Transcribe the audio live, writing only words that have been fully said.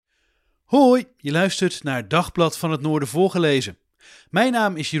Hoi, je luistert naar Dagblad van het Noorden voorgelezen. Mijn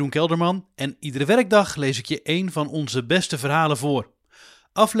naam is Jeroen Kelderman en iedere werkdag lees ik je een van onze beste verhalen voor.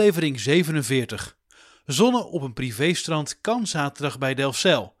 Aflevering 47. Zonnen op een privéstrand kan zaterdag bij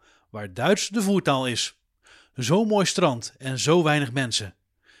Delfzijl, waar Duits de voertaal is. Zo'n mooi strand en zo weinig mensen.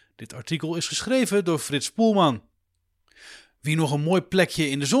 Dit artikel is geschreven door Frits Poelman. Wie nog een mooi plekje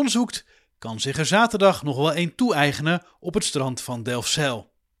in de zon zoekt, kan zich er zaterdag nog wel een toe-eigenen op het strand van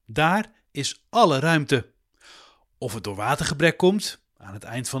Delfzijl. Daar is alle ruimte. Of het door watergebrek komt, aan het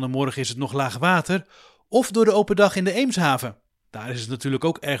eind van de morgen is het nog laag water, of door de open dag in de Eemshaven, daar is het natuurlijk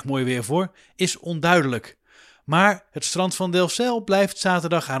ook erg mooi weer voor, is onduidelijk. Maar het strand van Delfzijl blijft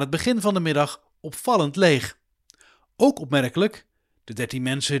zaterdag aan het begin van de middag opvallend leeg. Ook opmerkelijk, de 13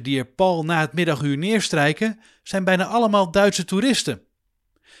 mensen die er pal na het middaguur neerstrijken, zijn bijna allemaal Duitse toeristen.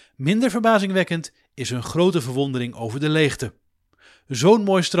 Minder verbazingwekkend is hun grote verwondering over de leegte. Zo'n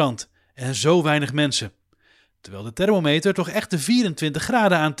mooi strand en zo weinig mensen. Terwijl de thermometer toch echt de 24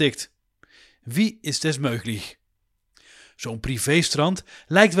 graden aantikt. Wie is des möglich? Zo'n privéstrand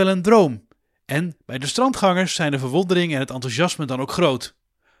lijkt wel een droom. En bij de strandgangers zijn de verwondering en het enthousiasme dan ook groot.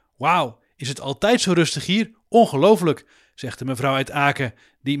 Wauw, is het altijd zo rustig hier? Ongelooflijk, zegt de mevrouw uit Aken,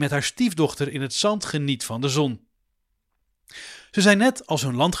 die met haar stiefdochter in het zand geniet van de zon. Ze zijn net als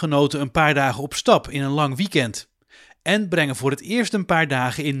hun landgenoten een paar dagen op stap in een lang weekend. En brengen voor het eerst een paar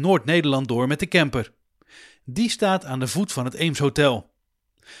dagen in Noord-Nederland door met de camper. Die staat aan de voet van het Eemshotel.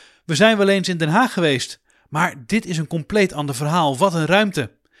 We zijn wel eens in Den Haag geweest, maar dit is een compleet ander verhaal. Wat een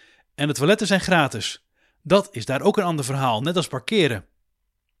ruimte. En de toiletten zijn gratis. Dat is daar ook een ander verhaal, net als parkeren.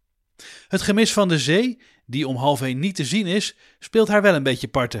 Het gemis van de zee, die om 12:30 niet te zien is, speelt haar wel een beetje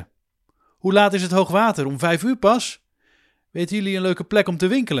parten. Hoe laat is het hoogwater? Om 5 uur pas? Weten jullie een leuke plek om te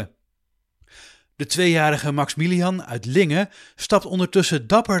winkelen? De 2-jarige Maximilian uit Lingen stapt ondertussen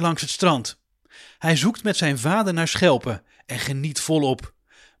dapper langs het strand. Hij zoekt met zijn vader naar schelpen en geniet volop,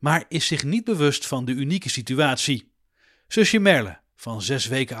 maar is zich niet bewust van de unieke situatie. Zusje Merle, van 6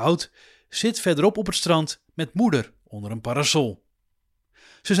 weken oud, zit verderop op het strand met moeder onder een parasol.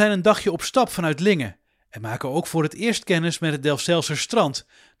 Ze zijn een dagje op stap vanuit Lingen en maken ook voor het eerst kennis met het Delfzijlse strand,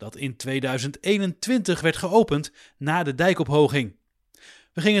 dat in 2021 werd geopend na de dijkophoging.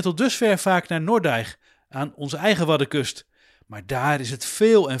 We gingen tot dusver vaak naar Noordijk, aan onze eigen Waddenkust, maar daar is het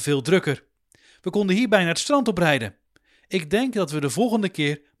veel en veel drukker. We konden hier bijna het strand oprijden. Ik denk dat we de volgende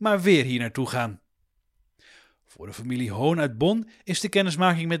keer maar weer hier naartoe gaan. Voor de familie Hoon uit Bonn is de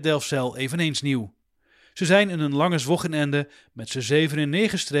kennismaking met Delfzijl eveneens nieuw. Ze zijn in een lange zwochenende met z'n 7 en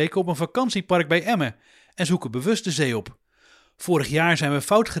 9 streken op een vakantiepark bij Emmen en zoeken bewust de zee op. Vorig jaar zijn we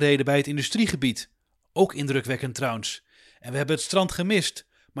fout gereden bij het industriegebied. Ook indrukwekkend trouwens. En we hebben het strand gemist,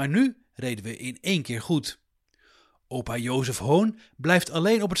 maar nu reden we in 1 keer goed. Opa Jozef Hoon blijft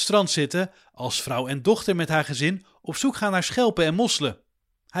alleen op het strand zitten als vrouw en dochter met haar gezin op zoek gaan naar schelpen en mosselen.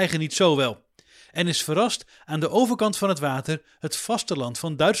 Hij geniet zo wel en is verrast aan de overkant van het water het vasteland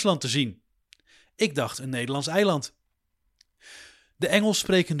van Duitsland te zien. Ik dacht een Nederlands eiland. De Engels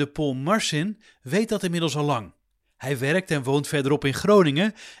sprekende Paul Marcin weet dat inmiddels al lang. Hij werkt en woont verderop in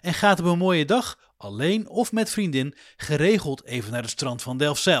Groningen en gaat op een mooie dag, alleen of met vriendin, geregeld even naar het strand van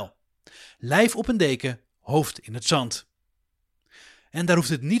Delfzijl. Lijf op een deken, hoofd in het zand. En daar hoeft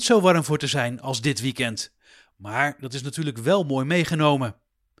het niet zo warm voor te zijn als dit weekend. Maar dat is natuurlijk wel mooi meegenomen.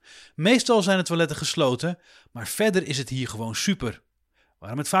 Meestal zijn de toiletten gesloten, maar verder is het hier gewoon super.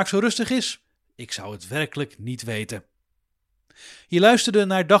 Waarom het vaak zo rustig is? Ik zou het werkelijk niet weten. Je luisterde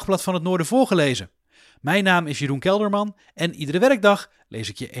naar Dagblad van het Noorden voorgelezen. Mijn naam is Jeroen Kelderman en iedere werkdag lees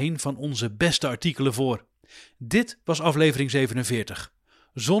ik je een van onze beste artikelen voor. Dit was aflevering 47.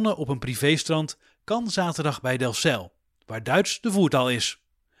 Zonnen op een privéstrand kan zaterdag bij Delfzijl, waar Duits de voertaal is.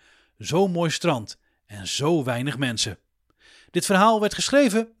 Zo'n mooi strand en zo weinig mensen. Dit verhaal werd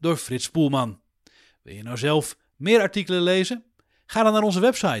geschreven door Frits Poelman. Wil je nou zelf meer artikelen lezen? Ga dan naar onze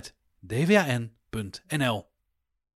website dvan.nl.